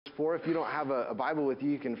before. If you don't have a Bible with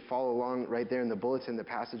you, you can follow along right there in the bulletin. The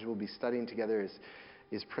passage we'll be studying together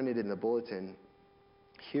is printed in the bulletin.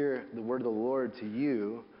 Hear the word of the Lord to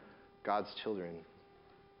you, God's children.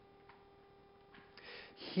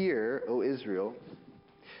 Hear, O Israel,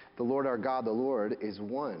 the Lord our God, the Lord is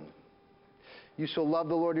one. You shall love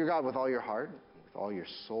the Lord your God with all your heart, with all your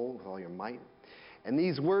soul, with all your might. And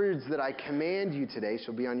these words that I command you today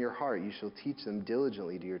shall be on your heart. You shall teach them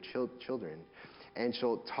diligently to your children, and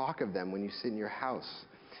shall talk of them when you sit in your house,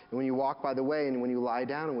 and when you walk by the way, and when you lie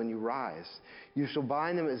down, and when you rise. You shall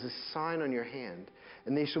bind them as a sign on your hand,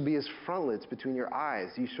 and they shall be as frontlets between your eyes.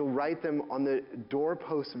 You shall write them on the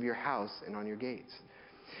doorposts of your house and on your gates.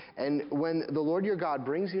 And when the Lord your God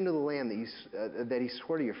brings you into the land that he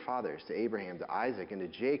swore to your fathers, to Abraham, to Isaac, and to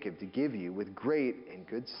Jacob, to give you with great and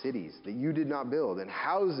good cities that you did not build, and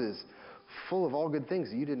houses full of all good things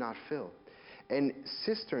that you did not fill, and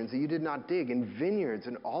cisterns that you did not dig, and vineyards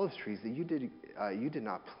and olive trees that you did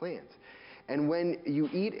not plant. And when you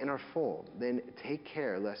eat and are full, then take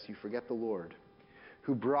care lest you forget the Lord,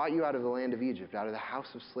 who brought you out of the land of Egypt, out of the house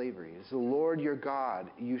of slavery. It is the Lord your God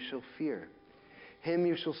you shall fear. Him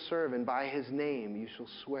you shall serve, and by his name you shall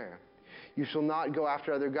swear. You shall not go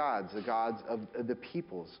after other gods, the gods of the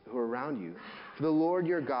peoples who are around you. For the Lord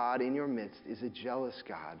your God in your midst is a jealous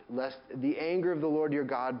God, lest the anger of the Lord your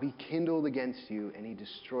God be kindled against you, and he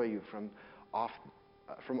destroy you from off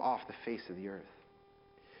the face of the earth.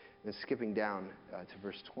 And skipping down to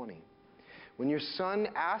verse 20. When your son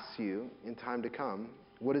asks you in time to come,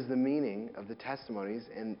 what is the meaning of the testimonies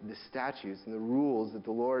and the statutes and the rules that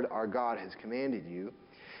the Lord our God has commanded you,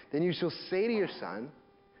 then you shall say to your son,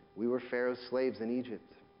 we were Pharaoh's slaves in Egypt.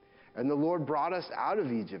 And the Lord brought us out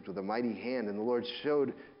of Egypt with a mighty hand, and the Lord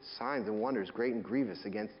showed signs and wonders great and grievous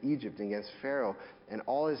against Egypt and against Pharaoh and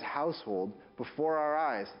all his household before our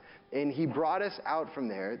eyes. And he brought us out from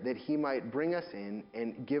there that he might bring us in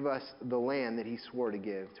and give us the land that he swore to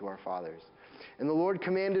give to our fathers. And the Lord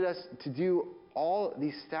commanded us to do all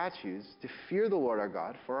these statutes, to fear the Lord our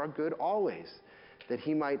God for our good always, that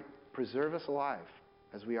he might preserve us alive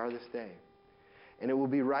as we are this day. And it will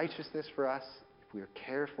be righteousness for us if we are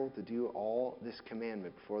careful to do all this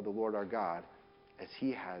commandment before the Lord our God as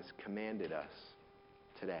he has commanded us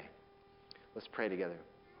today. Let's pray together.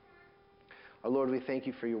 Our Lord, we thank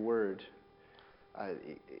you for your word,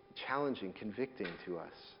 challenging, convicting to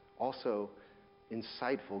us, also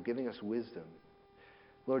insightful, giving us wisdom.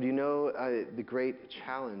 Lord, you know the great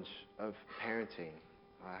challenge of parenting,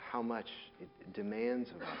 how much it demands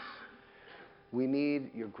of us. We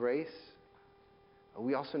need your grace.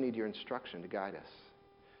 We also need your instruction to guide us.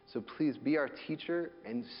 So please be our teacher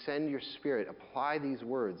and send your Spirit. Apply these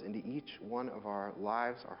words into each one of our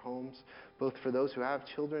lives, our homes, both for those who have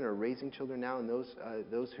children or raising children now and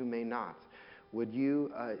those who may not. Would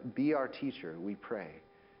you be our teacher, we pray.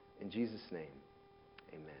 In Jesus' name,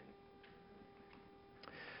 amen.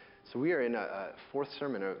 So we are in a fourth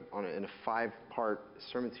sermon in a 5-part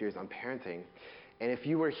sermon series on parenting. And if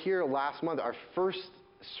you were here last month, our first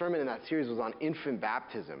sermon in that series was on infant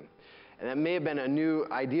baptism. And that may have been a new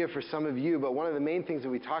idea for some of you, but one of the main things that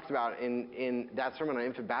we talked about in that sermon on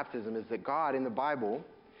infant baptism is that God in the Bible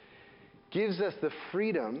gives us the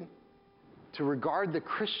freedom to regard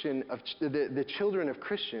the children of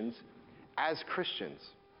Christians as Christians.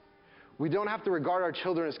 We don't have to regard our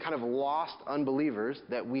children as kind of lost unbelievers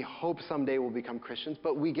that we hope someday will become Christians,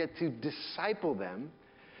 but we get to disciple them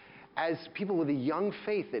as people with a young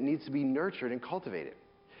faith that needs to be nurtured and cultivated.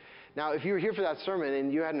 Now, if you were here for that sermon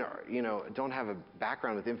and you don't have a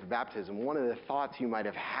background with infant baptism, one of the thoughts you might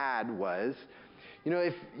have had was,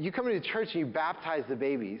 if you come into church and you baptize the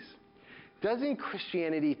babies, doesn't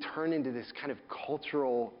Christianity turn into this kind of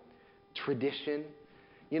cultural tradition?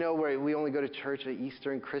 Where we only go to church at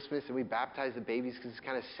Easter and Christmas and we baptize the babies because it's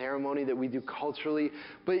kind of ceremony that we do culturally.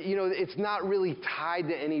 But, it's not really tied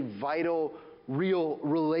to any vital, real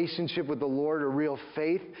relationship with the Lord or real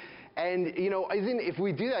faith. And, if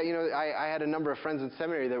we do that, I had a number of friends in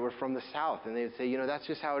seminary that were from the South, and they would say, that's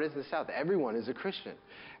just how it is in the South. Everyone is a Christian.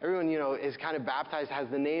 Everyone, is kind of baptized, has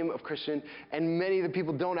the name of Christian, and many of the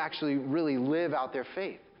people don't actually really live out their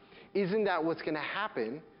faith. Isn't that what's going to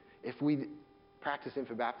happen if we practice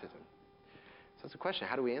infant baptism? So that's a question.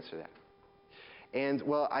 How do we answer that? And,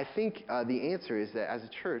 well, I think the answer is that as a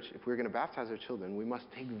church, if we're going to baptize our children, we must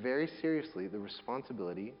take very seriously the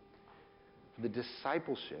responsibility for the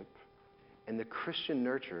discipleship and the Christian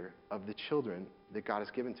nurture of the children that God has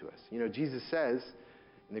given to us. Jesus says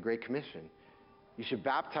in the Great Commission, you should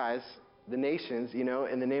baptize the nations,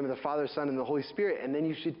 in the name of the Father, Son, and the Holy Spirit, and then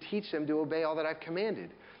you should teach them to obey all that I've commanded.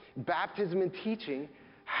 Baptism and teaching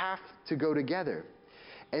have to go together.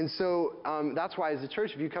 And so that's why as a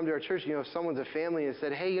church, if you come to our church, if someone's a family and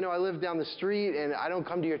said, hey, I live down the street and I don't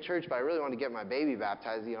come to your church, but I really want to get my baby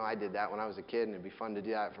baptized. I did that when I was a kid and it'd be fun to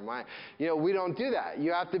do that for mine. We don't do that.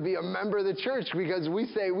 You have to be a member of the church because we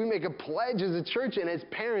make a pledge as a church and as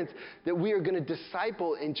parents that we are going to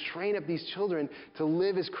disciple and train up these children to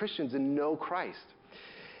live as Christians and know Christ.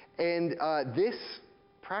 And this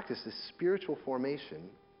practice, this spiritual formation,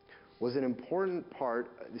 was an important part,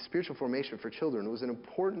 the spiritual formation for children was an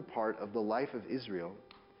important part of the life of Israel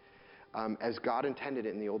as God intended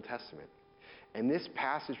it in the Old Testament. And this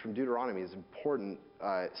passage from Deuteronomy is an important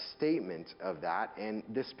statement of that. And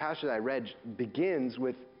this passage that I read begins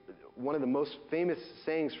with two of the most famous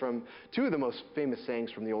sayings from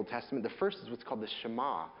the Old Testament. The first is what's called the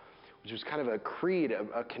Shema, which was kind of a creed,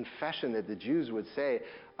 a confession that the Jews would say,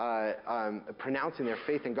 pronouncing their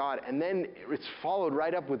faith in God. And then it's followed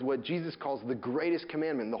right up with what Jesus calls the greatest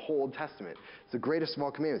commandment in the whole Old Testament. It's the greatest of all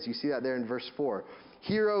commandments. You see that there in verse 4.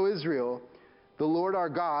 Hear, O Israel, the Lord our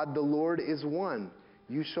God, the Lord is one.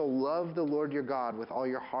 You shall love the Lord your God with all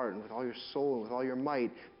your heart and with all your soul and with all your might.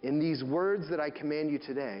 And these words that I command you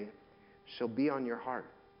today shall be on your heart.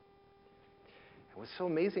 And what's so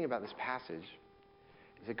amazing about this passage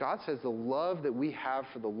is that God says the love that we have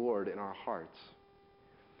for the Lord in our hearts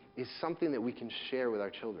is something that we can share with our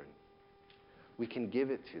children. We can give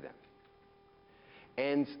it to them.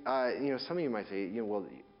 And, some of you might say, well,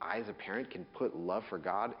 I as a parent can put love for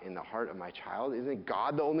God in the heart of my child. Isn't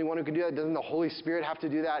God the only one who can do that? Doesn't the Holy Spirit have to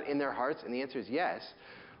do that in their hearts? And the answer is yes,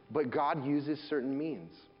 but God uses certain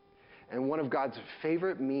means. And one of God's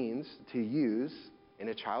favorite means to use in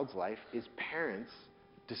a child's life is parents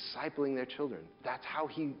discipling their children. That's how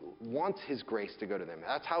he wants his grace to go to them.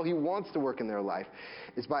 That's how he wants to work in their life,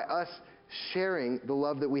 is by us sharing the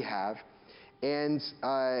love that we have. And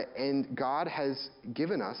God has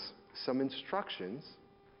given us some instructions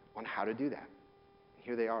on how to do that.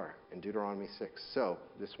 Here they are in Deuteronomy 6. So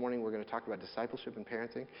this morning we're going to talk about discipleship and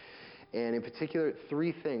parenting. And in particular,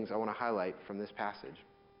 3 things I want to highlight from this passage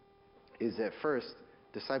is that first,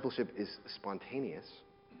 discipleship is spontaneous.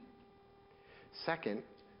 Second,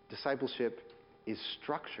 discipleship is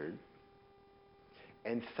structured.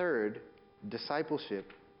 And third,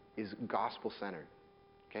 discipleship is gospel-centered.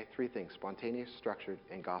 Okay, 3 things: spontaneous, structured,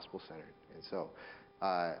 and gospel-centered. And so,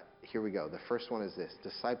 here we go. The first one is this: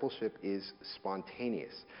 discipleship is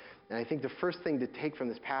spontaneous. And I think the first thing to take from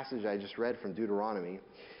this passage I just read from Deuteronomy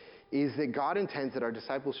is that God intends that our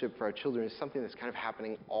discipleship for our children is something that's kind of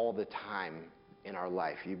happening all the time in our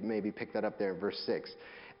life. You maybe pick that up there in verse 6.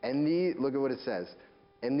 And look at what it says.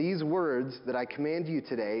 And these words that I command you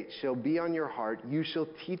today shall be on your heart. You shall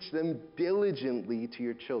teach them diligently to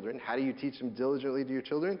your children. How do you teach them diligently to your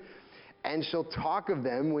children? And shall talk of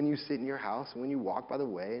them when you sit in your house, and when you walk by the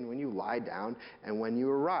way, and when you lie down, and when you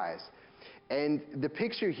arise. And the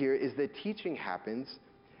picture here is that teaching happens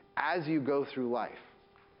as you go through life.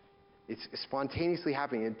 It's spontaneously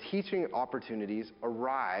happening, and teaching opportunities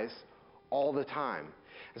arise all the time.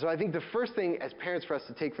 And so I think the first thing as parents for us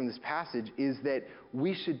to take from this passage is that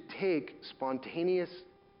we should take spontaneous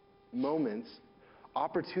moments,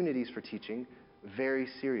 opportunities for teaching, very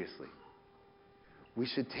seriously. We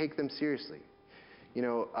should take them seriously.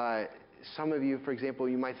 Some of you, for example,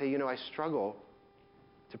 you might say, I struggle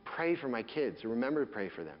to pray for my kids, or remember to pray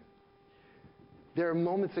for them. There are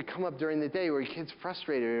moments that come up during the day where your kid's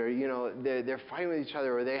frustrated, or they're fighting with each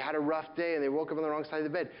other, or they had a rough day and they woke up on the wrong side of the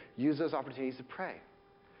bed. Use those opportunities to pray.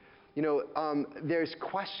 There's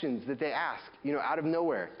questions that they ask, out of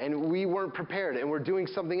nowhere, and we weren't prepared, and we're doing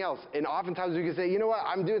something else. And oftentimes we can say,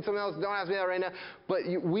 I'm doing something else, don't ask me that right now. But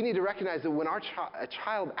we need to recognize that when a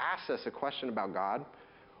child asks us a question about God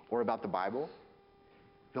or about the Bible,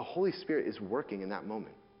 the Holy Spirit is working in that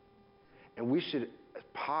moment. And we should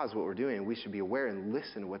pause what we're doing, and we should be aware and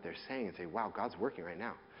listen to what they're saying and say, wow, God's working right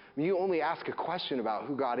now. You only ask a question about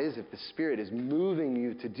who God is if the Spirit is moving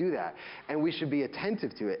you to do that. And we should be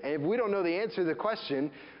attentive to it. And if we don't know the answer to the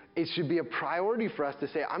question, it should be a priority for us to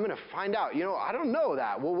say, I'm going to find out. I don't know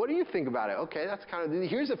that. Well, what do you think about it? Okay,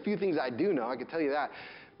 here's a few things I do know. I can tell you that.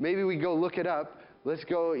 Maybe we go look it up. Let's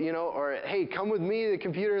go, or hey, come with me to the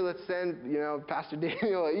computer. Let's send, Pastor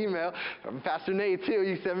Daniel an email. Or Pastor Nate, too.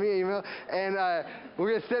 You send me an email. And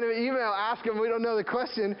we're going to send him an email, ask him. We don't know the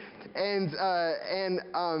question. And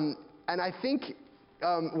I think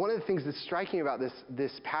one of the things that's striking about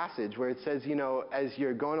this passage where it says, as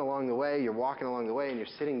you're going along the way, you're walking along the way, and you're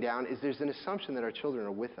sitting down, is there's an assumption that our children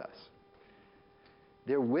are with us.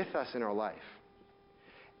 They're with us in our life.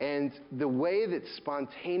 And the way that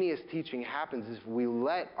spontaneous teaching happens is we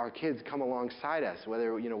let our kids come alongside us,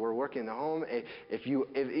 whether we're working in the home, if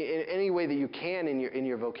in any way that you can in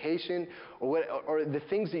your vocation, or the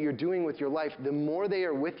things that you're doing with your life. The more they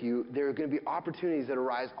are with you, there are going to be opportunities that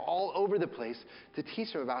arise all over the place to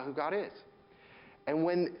teach them about who God is. And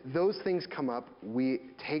when those things come up, we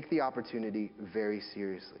take the opportunity very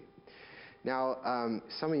seriously. Now,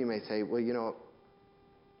 some of you may say, well,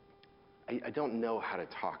 I don't know how to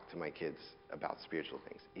talk to my kids about spiritual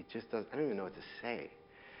things. It just does. I don't even know what to say.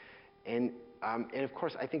 And of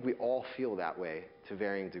course, I think we all feel that way to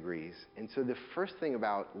varying degrees. And so the first thing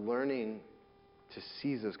about learning to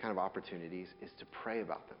seize those kind of opportunities is to pray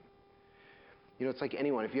about them. It's like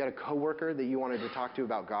anyone. If you had a coworker that you wanted to talk to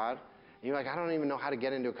about God, and you're like, I don't even know how to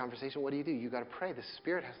get into a conversation, what do? You got to pray. The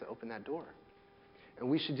Spirit has to open that door. And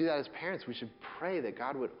we should do that as parents. We should pray that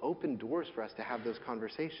God would open doors for us to have those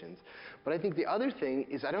conversations. But I think the other thing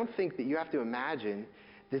is I don't think that you have to imagine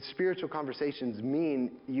that spiritual conversations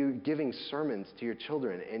mean you giving sermons to your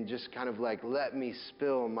children and just kind of like, let me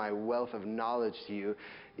spill my wealth of knowledge to you.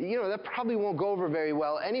 That probably won't go over very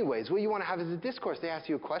well anyways. What you want to have is a discourse. They ask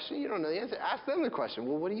you a question, you don't know the answer. Ask them the question.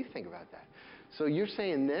 Well, what do you think about that? So you're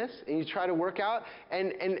saying this, and you try to work out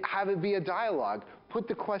and have it be a dialogue. Put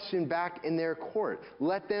the question back in their court.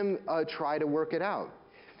 Let them try to work it out.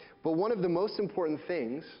 But one of the most important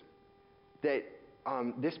things that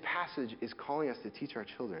this passage is calling us to teach our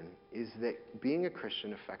children is that being a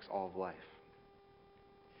Christian affects all of life.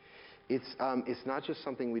 It's not just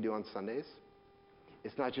something we do on Sundays.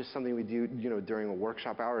 It's not just something we do, during a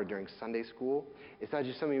workshop hour or during Sunday school. It's not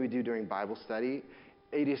just something we do during Bible study.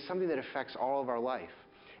 It is something that affects all of our life.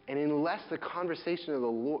 And unless the conversation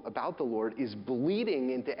about the Lord is bleeding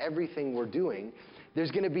into everything we're doing,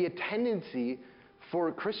 there's going to be a tendency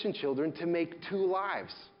for Christian children to make two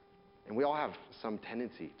lives. And we all have some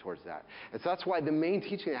tendency towards that. And so that's why the main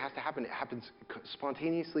teaching that has to happen, it happens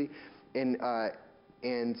spontaneously and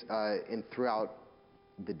throughout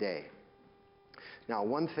the day. Now,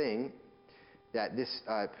 one thing that this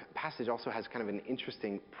passage also has kind of an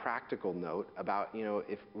interesting practical note about,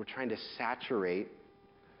 if we're trying to saturate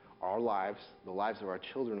our lives, the lives of our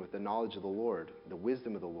children with the knowledge of the Lord, the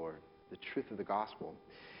wisdom of the Lord, the truth of the gospel,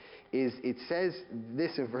 is it says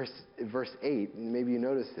this in verse 8, and maybe you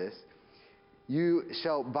notice this, you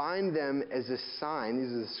shall bind them as a sign,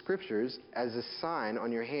 these are the scriptures, as a sign on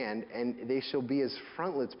your hand, and they shall be as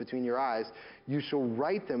frontlets between your eyes. You shall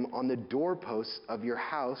write them on the doorposts of your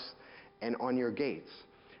house and on your gates.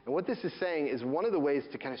 And what this is saying is one of the ways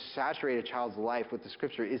to kind of saturate a child's life with the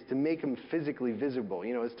scripture is to make them physically visible.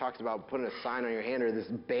 It talks about putting a sign on your hand or this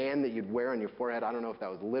band that you'd wear on your forehead. I don't know if that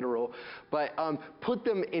was literal, but put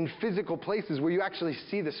them in physical places where you actually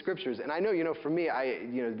see the scriptures. And I know, for me,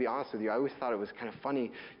 to be honest with you, I always thought it was kind of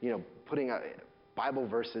funny, putting Bible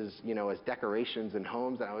verses, as decorations in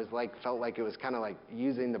homes, and I always felt like it was kind of like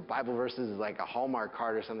using the Bible verses as like a Hallmark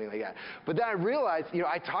card or something like that. But then I realized,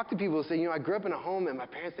 I talked to people who say, I grew up in a home and my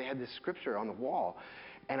parents, they had this scripture on the wall,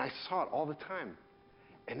 and I saw it all the time.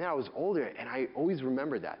 And then I was older, and I always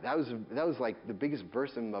remembered that. That was like the biggest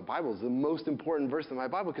verse in my Bible. It was the most important verse in my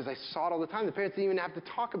Bible because I saw it all the time. The parents didn't even have to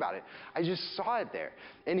talk about it. I just saw it there.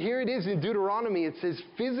 And here it is in Deuteronomy. It says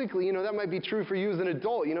physically, that might be true for you as an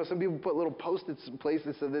adult. Some people put little Post-its in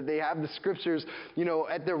places so that they have the scriptures,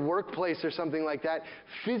 at their workplace or something like that.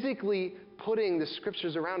 Physically putting the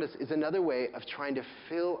scriptures around us is another way of trying to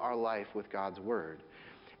fill our life with God's word.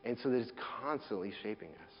 And so that it's constantly shaping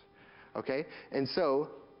us. Okay? And so,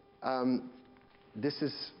 this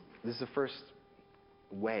is the first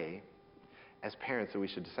way as parents that we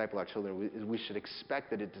should disciple our children. We should expect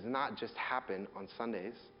that it does not just happen on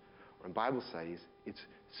Sundays or in Bible studies. It's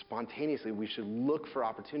spontaneously. We should look for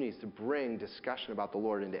opportunities to bring discussion about the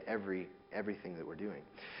Lord into everything that we're doing.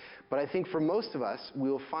 But I think for most of us,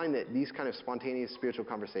 we'll find that these kind of spontaneous spiritual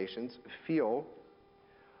conversations feel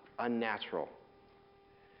unnatural.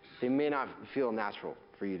 They may not feel natural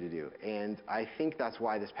for you to do. And I think that's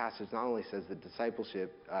why this passage not only says that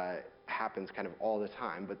discipleship happens kind of all the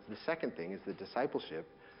time, but the second thing is that discipleship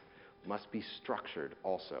must be structured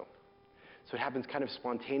also. So it happens kind of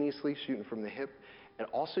spontaneously, shooting from the hip, and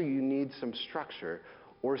also you need some structure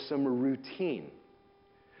or some routine.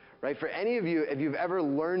 Right? For any of you, if you've ever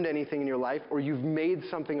learned anything in your life or you've made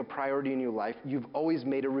something a priority in your life, you've always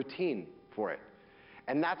made a routine for it.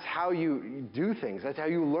 And that's how you do things. That's how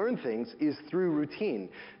you learn things, is through routine.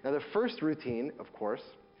 Now, the first routine, of course,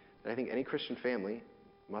 that I think any Christian family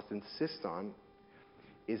must insist on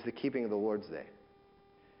is the keeping of the Lord's Day.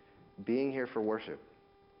 Being here for worship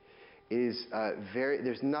is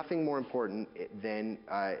there's nothing more important than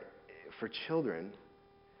for children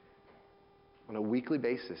on a weekly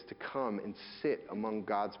basis to come and sit among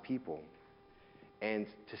God's people and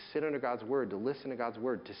to sit under God's word, to listen to God's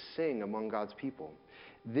word, to sing among God's people.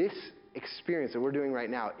 This experience that we're doing right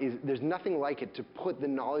now, there's nothing like it to put the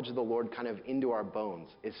knowledge of the Lord kind of into our bones.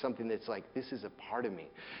 It's something that's like, this is a part of me.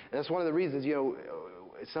 And that's one of the reasons,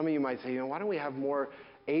 some of you might say, why don't we have more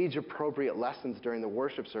age-appropriate lessons during the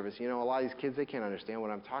worship service? A lot of these kids, they can't understand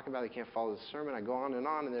what I'm talking about. They can't follow the sermon. I go on,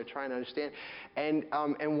 and they're trying to understand.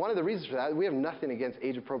 And one of the reasons for that, we have nothing against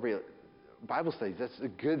age-appropriate Bible studies. That's a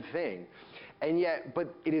good thing. And yet,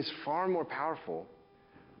 but it is far more powerful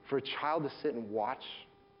for a child to sit and watch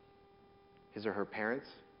his or her parents,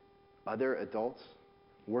 other adults,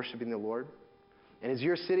 worshiping the Lord. And as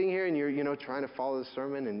you're sitting here and you're trying to follow the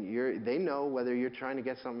sermon, and they know whether you're trying to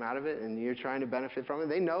get something out of it and you're trying to benefit from it.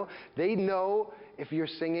 They know if you're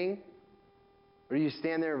singing, or you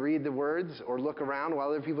stand there and read the words or look around while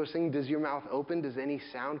other people are singing. Does your mouth open? Does any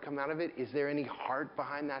sound come out of it? Is there any heart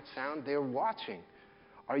behind that sound? They're watching.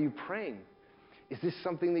 Are you praying? Is this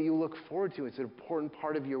something that you look forward to? It's an important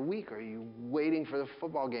part of your week. Are you waiting for the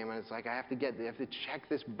football game and it's like, I have to check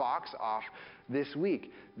this box off this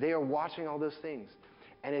week? They are watching all those things.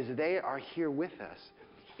 And as they are here with us,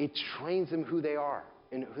 it trains them who they are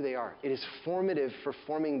and who they are. It is formative for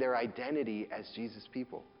forming their identity as Jesus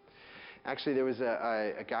people. Actually, there was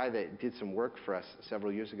a guy that did some work for us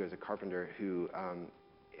several years ago as a carpenter who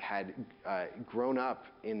had grown up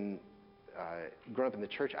in the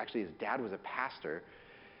church. Actually, his dad was a pastor,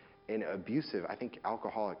 an abusive, I think,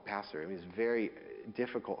 alcoholic pastor. It was a very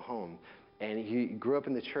difficult home. And he grew up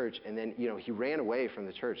in the church, and then, he ran away from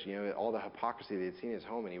the church, all the hypocrisy that he had seen in his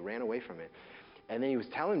home, and he ran away from it. And then he was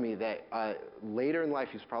telling me that later in life,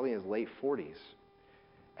 he was probably in his late 40s,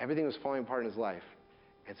 everything was falling apart in his life.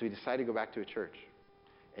 And so he decided to go back to a church.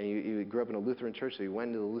 And he grew up in a Lutheran church, so he went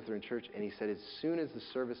into the Lutheran church, and he said as soon as the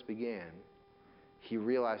service began, he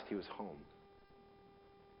realized he was home.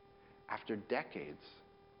 After decades,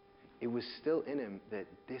 it was still in him that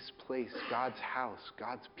this place, God's house,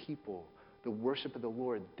 God's people, the worship of the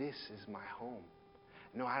Lord, this is my home.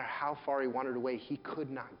 No matter how far he wandered away, he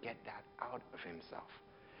could not get that out of himself.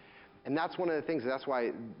 And that's one of the things, that's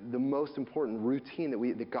why the most important routine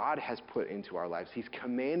that God has put into our lives, he's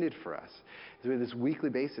commanded for us, is we have this weekly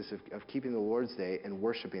basis of keeping the Lord's Day and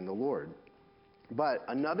worshiping the Lord. But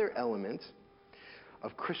another element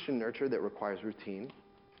of Christian nurture that requires routine,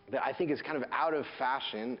 that I think is kind of out of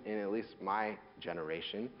fashion in at least my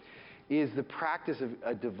generation, is the practice of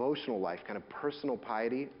a devotional life, kind of personal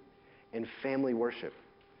piety and family worship.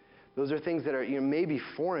 Those are things that are maybe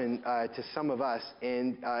foreign to some of us,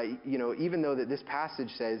 and even though that this passage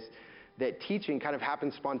says that teaching kind of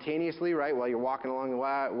happens spontaneously, right, while you're walking along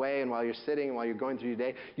the way and while you're sitting and while you're going through your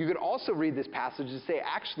day, you could also read this passage and say,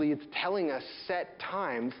 actually, it's telling us set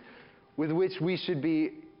times with which we should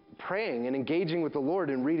be praying and engaging with the Lord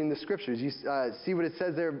and reading the Scriptures. You see what it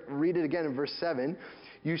says there? Read it again in verse 7.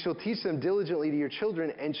 You shall teach them diligently to your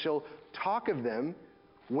children and shall talk of them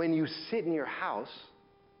when you sit in your house.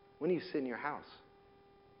 When do you sit in your house?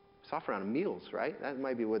 It's off around meals, right? That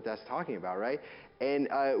might be what that's talking about, right? And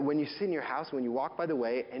when you sit in your house, when you walk by the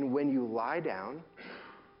way, and when you lie down,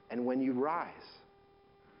 and when you rise.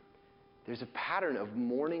 There's a pattern of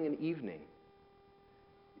morning and evening.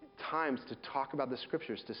 Times to talk about the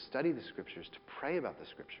Scriptures, to study the Scriptures, to pray about the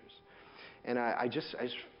Scriptures. And I just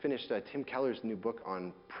finished Tim Keller's new book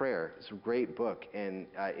on prayer. It's a great book. And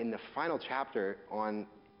in the final chapter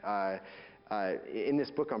in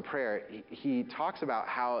this book on prayer, he talks about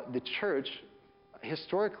how the church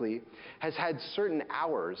historically has had certain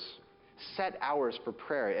hours, set hours for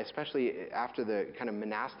prayer, especially after the kind of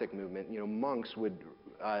monastic movement. Monks would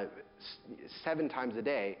 7 times a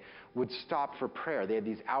day would stop for prayer. They had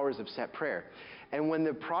these hours of set prayer. And when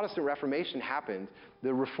the Protestant Reformation happened,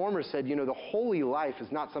 the Reformers said, the holy life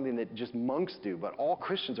is not something that just monks do, but all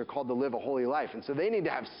Christians are called to live a holy life. And so they need to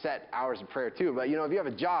have set hours of prayer too. But, if you have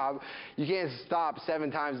a job, you can't stop 7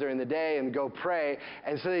 times during the day and go pray.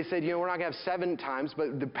 And so they said, we're not going to have 7 times,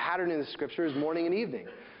 but the pattern in the Scripture is morning and evening.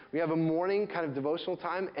 We have a morning kind of devotional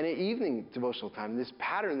time and an evening devotional time, this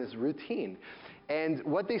pattern, this routine. And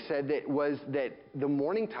what they said was that the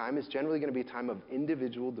morning time is generally going to be a time of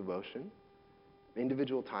individual devotion,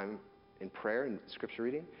 individual time in prayer and Scripture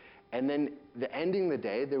reading. And then the ending of the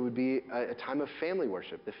day, there would be a time of family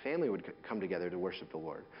worship. The family would come together to worship the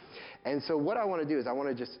Lord. And so what I want to do is I want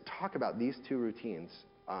to just talk about these 2 routines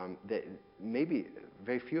that maybe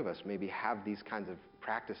very few of us maybe have these kinds of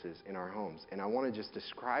practices in our homes. And I want to just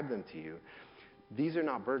describe them to you. These are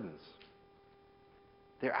not burdens.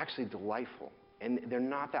 They're actually delightful. And they're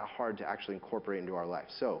not that hard to actually incorporate into our life.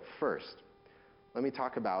 So first, let me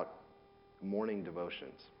talk about morning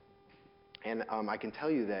devotions. And I can tell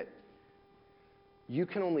you that you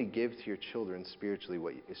can only give to your children spiritually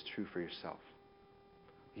what is true for yourself.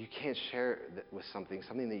 You can't share with something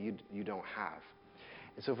that you don't have.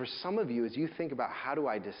 And so for some of you, as you think about how do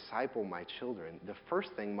I disciple my children, the first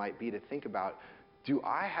thing might be to think about, do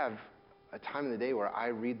I have a time in the day where I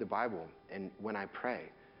read the Bible and when I pray?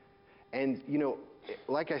 And,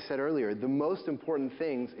 like I said earlier, the most important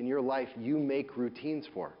things in your life you make routines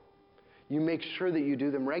for. You make sure that you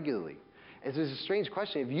do them regularly. And so it's a strange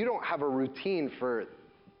question. If you don't have a routine for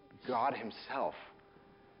God himself,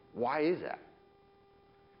 why is that?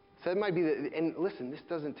 So it might be that, and listen, this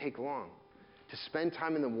doesn't take long. To spend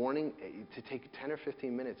time in the morning, to take 10 or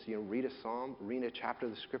 15 minutes, read a psalm, read a chapter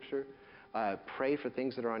of the scripture, pray for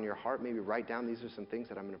things that are on your heart, maybe write down, these are some things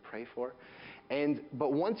that I'm going to pray for.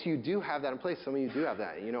 But once you do have that in place, some of you do have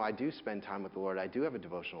that. I do spend time with the Lord. I do have a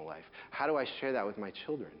devotional life. How do I share that with my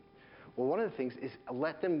children? Well, one of the things is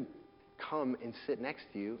let them come and sit next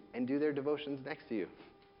to you and do their devotions next to you.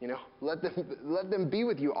 Let them be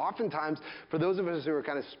with you. Oftentimes, for those of us who are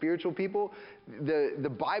kind of spiritual people, the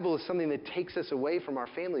Bible is something that takes us away from our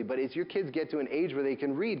family. But as your kids get to an age where they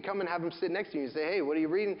can read, come and have them sit next to you and say, hey, what are you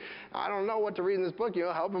reading? I don't know what to read in this book.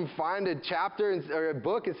 Help them find a chapter or a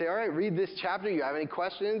book and say, all right, read this chapter. You have any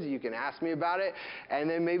questions? You can ask me about it. And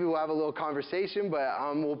then maybe we'll have a little conversation, but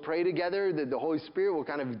we'll pray together. The Holy Spirit will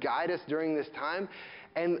kind of guide us during this time.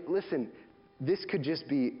 And listen, this could just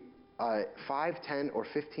be 5, 10, or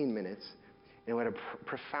 15 minutes, and it would have a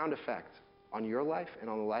profound effect on your life and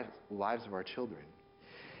on the lives of our children.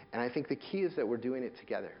 And I think the key is that we're doing it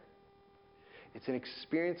together. It's an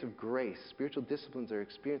experience of grace. Spiritual disciplines are an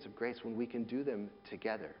experience of grace when we can do them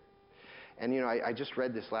together. And, I just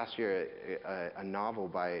read this last year, a novel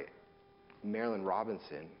by Marilyn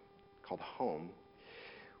Robinson called Home,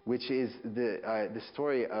 which is the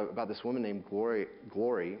story about this woman named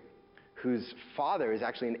Glory, whose father is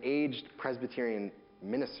actually an aged Presbyterian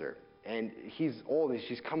minister. And he's old, and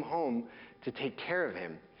she's come home to take care of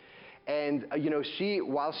him. And,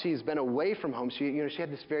 while she's been away from home, she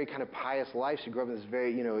had this very kind of pious life. She grew up in this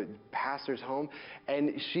very, pastor's home.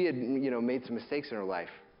 And she had, made some mistakes in her life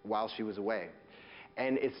while she was away.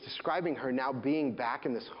 And it's describing her now being back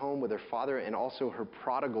in this home with her father, and also her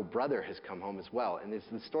prodigal brother has come home as well. And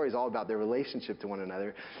the story is all about their relationship to one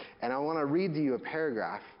another. And I want to read to you a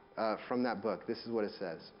paragraph from that book. This is what it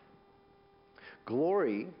says.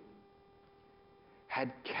 Glory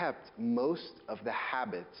had kept most of the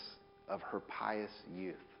habits of her pious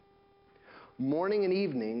youth. Morning and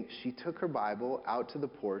evening, she took her Bible out to the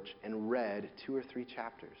porch and read 2 or 3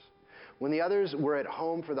 chapters. When the others were at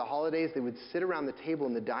home for the holidays, they would sit around the table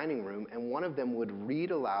in the dining room, and one of them would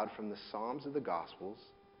read aloud from the Psalms of the Gospels.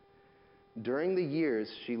 During the years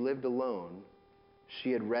she lived alone,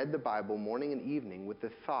 she had read the Bible morning and evening with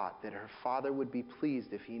the thought that her father would be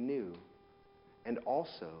pleased if he knew, and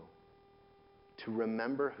also to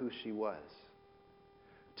remember who she was,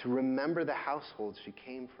 to remember the household she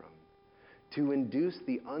came from, to induce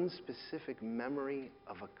the unspecific memory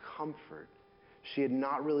of a comfort she had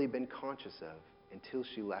not really been conscious of until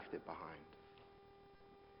she left it behind.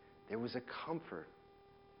 There was a comfort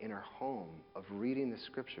in her home of reading the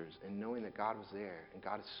scriptures and knowing that God was there and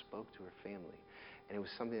God spoke to her family. And it was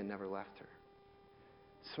something that never left her.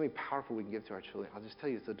 Something powerful we can give to our children. I'll just tell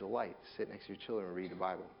you, it's a delight to sit next to your children and read the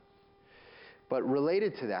Bible. But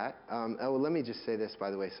related to that, let me just say this, by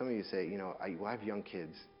the way. Some of you say, I have young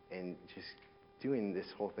kids, and just doing this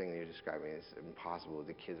whole thing that you're describing is impossible with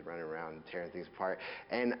the kids running around and tearing things apart.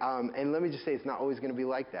 And let me just say, it's not always going to be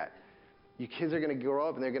like that. Your kids are going to grow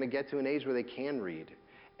up, and they're going to get to an age where they can read.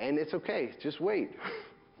 And it's okay. Just wait.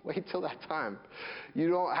 Wait till that time. You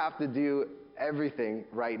don't have to do everything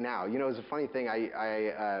right now. It's a funny thing.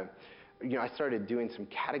 I started doing some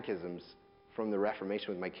catechisms from the Reformation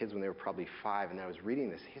with my kids when they were probably 5, and I was reading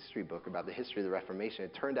this history book about the history of the Reformation.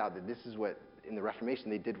 It turned out that this is what in the Reformation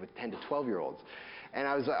they did with 10 to 12-year-olds. And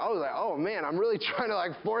I was like, oh man, I'm really trying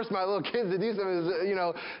to force my little kids to do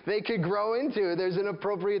something, they could grow into. There's an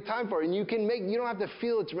appropriate time for it. And you don't have to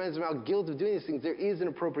feel a tremendous amount of guilt of doing these things. There is an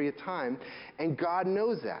appropriate time, and God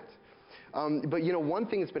knows that. But one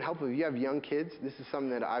thing that's been helpful, if you have young kids, this is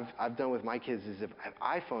something that I've done with my kids, is if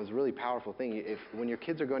iPhone is a really powerful thing. When your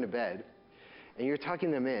kids are going to bed and you're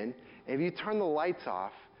tucking them in, and if you turn the lights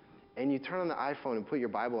off and you turn on the iPhone and put your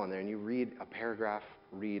Bible on there and you read a paragraph,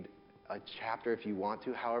 read a chapter if you want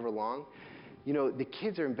to, however long, the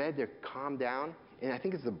kids are in bed, they're calmed down, and I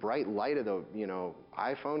think it's the bright light of the,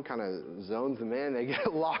 iPhone kind of zones them in. They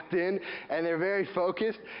get locked in, and they're very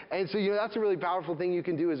focused. And so, that's a really powerful thing you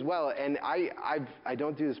can do as well. And I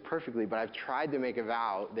don't do this perfectly, but I've tried to make a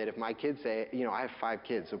vow that if my kids say, I have 5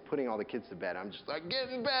 kids, so putting all the kids to bed, I'm just like, get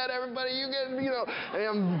in bed, everybody, you get, and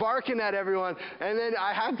I'm barking at everyone. And then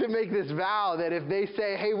I have to make this vow that if they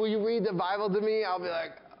say, hey, will you read the Bible to me? I'll be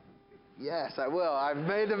like, yes, I will. I've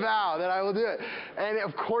made the vow that I will do it. And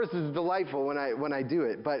of course, it's delightful when I do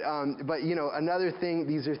it. But another thing,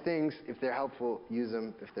 these are things, if they're helpful, use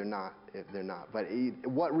them. If they're not, they're not. But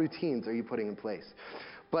what routines are you putting in place?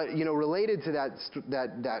 But, related to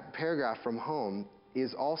that paragraph from home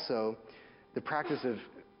is also the practice of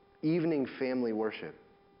evening family worship.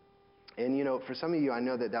 And, for some of you, I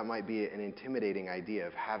know that might be an intimidating idea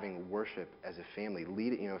of having worship as a family,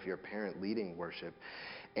 if you're a parent leading worship.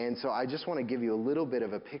 And so I just want to give you a little bit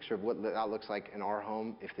of a picture of what that looks like in our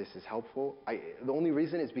home, if this is helpful. The only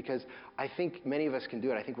reason is because I think many of us can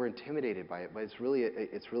do it. I think we're intimidated by it, but it's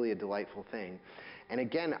really a delightful thing. And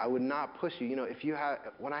again, I would not push you.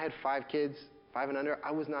 When I had 5 kids, 5 and under,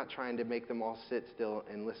 I was not trying to make them all sit still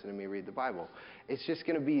and listen to me read the Bible. It's just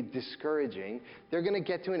going to be discouraging. They're going to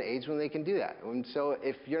get to an age when they can do that. And so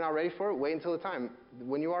if you're not ready for it, wait until the time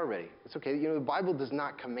when you are ready. It's okay. The Bible does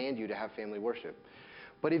not command you to have family worship.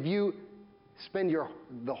 But if you spend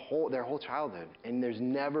their whole childhood and there's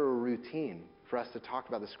never a routine for us to talk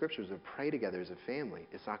about the scriptures or pray together as a family,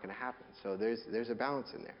 it's not going to happen. So there's a balance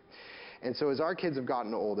in there. And so as our kids have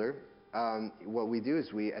gotten older, what we do is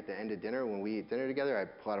at the end of dinner, when we eat dinner together, I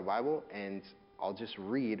pull out a Bible and I'll just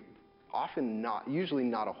read, usually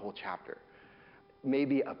not a whole chapter,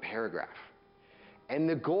 maybe a paragraph. And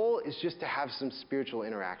the goal is just to have some spiritual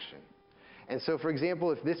interaction. And so, for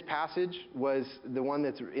example, if this passage was the one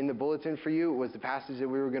that's in the bulletin for you, was the passage that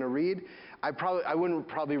we were going to read, I wouldn't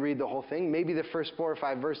probably read the whole thing. Maybe the first 4 or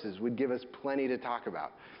 5 verses would give us plenty to talk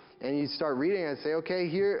about. And you start reading and say, okay,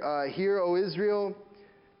 hear, O Israel,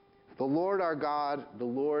 the Lord our God, the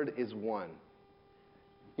Lord is one.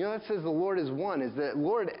 That says the Lord is one. Is the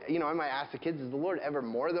Lord, I might ask the kids, is the Lord ever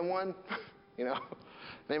more than one?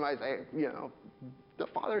 They might say, the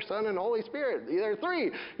Father, Son, and Holy Spirit. There are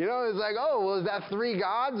 3. It's like, oh, well, is that 3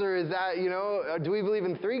 gods? Or is that, do we believe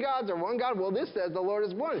in 3 gods or 1 God? Well, this says the Lord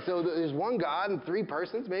is one. So there's 1 God and 3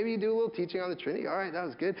 persons. Maybe you do a little teaching on the Trinity. All right, that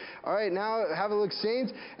was good. All right, now have a little exchange.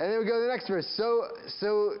 And then we go to the next verse. So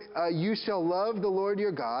you shall love the Lord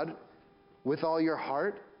your God with all your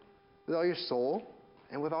heart, with all your soul,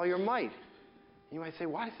 and with all your might. You might say,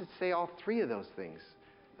 why does it say all 3 of those things?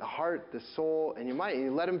 The heart, the soul, and your might. And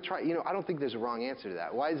you let them try. I don't think there's a wrong answer to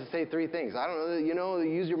that. Why does it say 3 things? I don't know.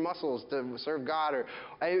 Use your muscles to serve God. Or,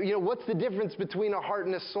 what's the difference between a heart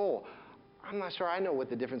and a soul? I'm not sure I know what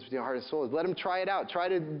the difference between a heart and a soul is. Let them try it out. Try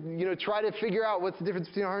to figure out what's the difference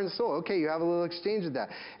between a heart and a soul. Okay, you have a little exchange of that.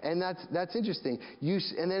 And that's interesting.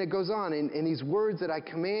 And then it goes on. And these words that I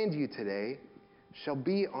command you today shall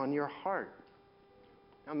be on your heart.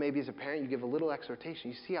 Now, maybe as a parent, you give a little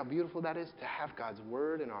exhortation. You see how beautiful that is to have God's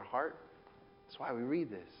word in our heart? That's why we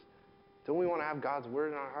read this. Don't we want to have God's word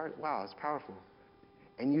in our heart? Wow, it's powerful.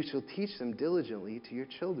 And you shall teach them diligently to your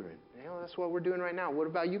children. That's what we're doing right now. What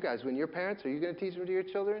about you guys? When you're parents, are you going to teach them to your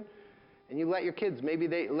children? And you let your kids, maybe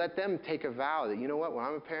let them take a vow that, when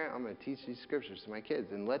I'm a parent, I'm going to teach these scriptures to my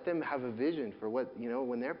kids. And let them have a vision for what,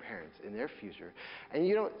 when they're parents in their future. And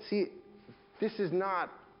this is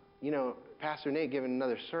not, Pastor Nate giving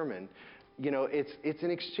another sermon. It's an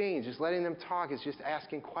exchange. It's letting them talk. It's just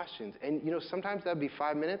asking questions. And, sometimes that'd be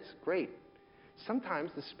 5 minutes. Great. Sometimes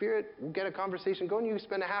the Spirit will get a conversation going. You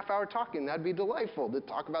spend a half hour talking. That'd be delightful to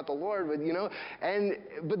talk about the Lord.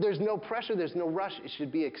 But there's no pressure. There's no rush. It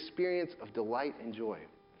should be experience of delight and joy.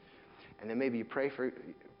 And then maybe you pray for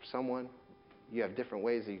someone. You have different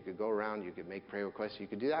ways that you could go around. You could make prayer requests. You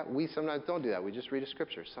could do that. We sometimes don't do that. We just read a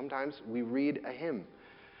scripture. Sometimes we read a hymn.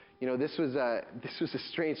 This was a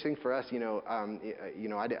strange thing for us.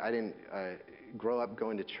 I didn't grow up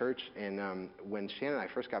going to church, and when Shannon and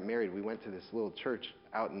I first got married, we went to this little church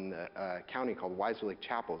out in the county called Weisler Lake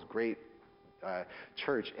Chapel. It's a great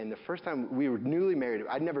church. And the first time we were newly married,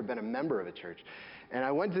 I'd never been a member of a church, and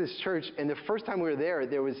I went to this church. And the first time we were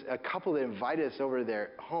there was a couple that invited us over to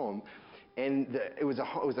their home, and it was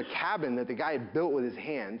a cabin that the guy had built with his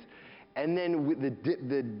hands. And then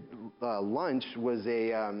the lunch was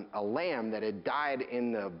a lamb that had died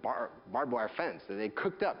in the barbed wire fence that they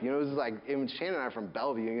cooked up. It was like, and Shannon and I are from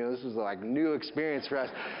Bellevue. This was like new experience for us.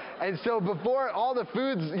 And so before all the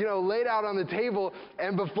food's laid out on the table,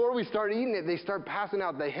 and before we start eating it, they start passing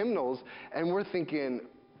out the hymnals, and we're thinking,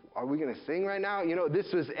 are we going to sing right now?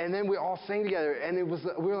 And then we all sang together, and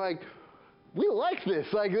we were like, we like this.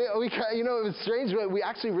 Like, it was strange, but we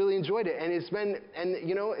actually really enjoyed it. And it's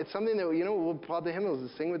something that, we'll pull out the hymnals and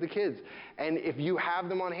sing with the kids. And if you have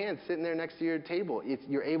them on hand sitting there next to your table,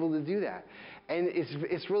 you're able to do that. And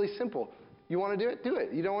it's really simple. You want to do it? Do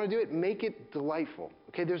it. You don't want to do it? Make it delightful.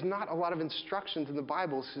 Okay, there's not a lot of instructions in the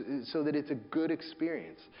Bible so that it's a good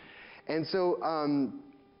experience. And so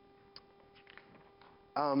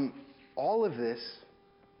all of this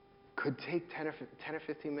could take 10 or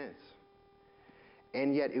 15 minutes.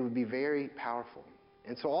 And yet it would be very powerful.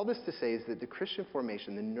 And so all this to say is that the Christian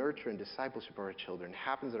formation, the nurture and discipleship of our children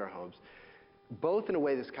happens in our homes, both in a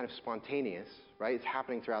way that's kind of spontaneous, right? It's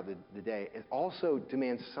happening throughout the day. It also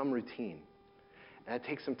demands some routine. And it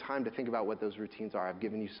takes some time to think about what those routines are. I've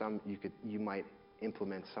given you some. You might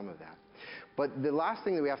implement some of that. But the last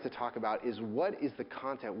thing that we have to talk about is what is the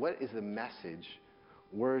content, what is the message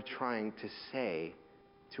we're trying to say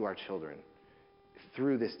to our children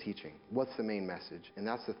through this teaching. What's the main message? And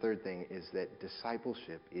that's the third thing, is that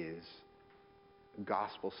discipleship is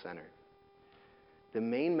gospel-centered. The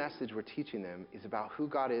main message we're teaching them is about who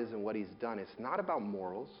God is and what he's done. It's not about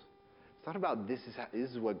morals. It's not about this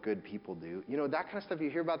is what good people do. That kind of stuff, you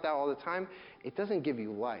hear about that all the time. It doesn't give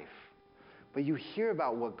you life. But you hear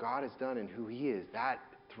about what God has done and who he is. That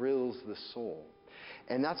thrills the soul.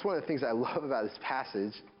 And that's one of the things I love about this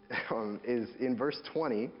passage is in verse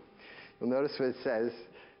 20. You'll notice what it says,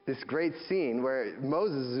 this great scene where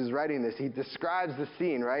Moses is writing this. He describes the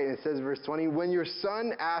scene, right? And it says, verse 20, when your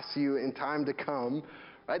son asks you in time to come,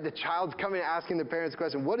 right? The child's coming asking the parents a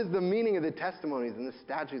question, what is the meaning of the testimonies and the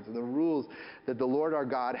statutes and the rules that the Lord our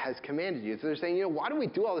God has commanded you? So they're saying, why do we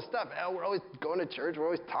do all this stuff? We're always going to church. We're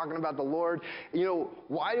always talking about the Lord.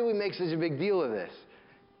 Why do we make such a big deal of this?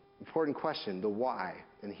 Important question, the why.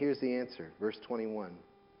 And here's the answer, verse 21.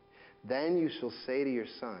 Then you shall say to your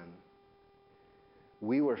son,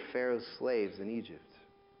 we were Pharaoh's slaves in Egypt,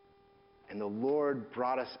 and the Lord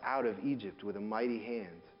brought us out of Egypt with a mighty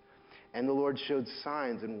hand. And the Lord showed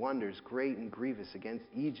signs and wonders, great and grievous, against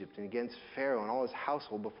Egypt and against Pharaoh and all his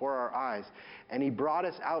household before our eyes. And he brought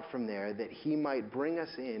us out from there that he might bring us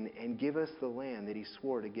in and give us the land that he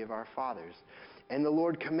swore to give our fathers. And the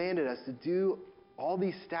Lord commanded us to do all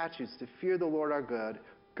these statutes, to fear the Lord our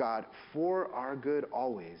God for our good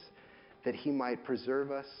always, that he might preserve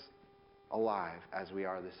us alive as we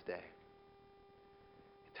are this day.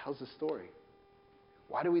 It tells a story.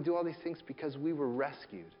 Why do we do all these things? Because we were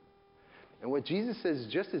rescued. And what Jesus says,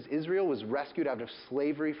 just as Israel was rescued out of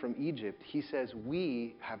slavery from Egypt, he says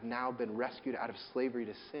we have now been rescued out of slavery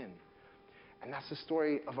to sin. And that's the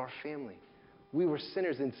story of our family. We were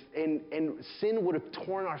sinners, and sin would have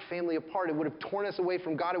torn our family apart. It would have torn us away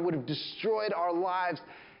from God. It would have destroyed our lives.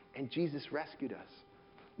 And Jesus rescued us.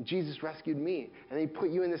 Jesus rescued me. And he put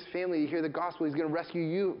you in this family. You hear the gospel. He's going to rescue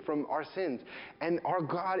you from our sins. And our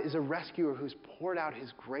God is a rescuer who's poured out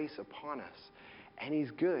his grace upon us. And he's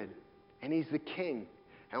good. And he's the king.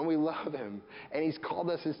 And we love him. And he's called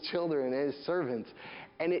us his children and his servants.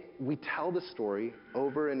 And we tell the story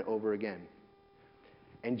over and over again.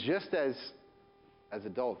 And just as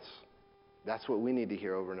adults, that's what we need to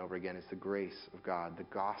hear over and over again, is the grace of God, the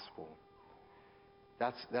gospel.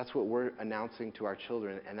 That's what we're announcing to our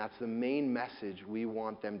children, and that's the main message we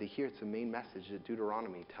want them to hear. It's the main message that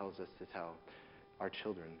Deuteronomy tells us to tell our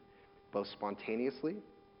children, both spontaneously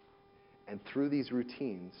and through these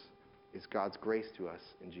routines, is God's grace to us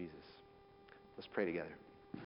in Jesus. Let's pray together.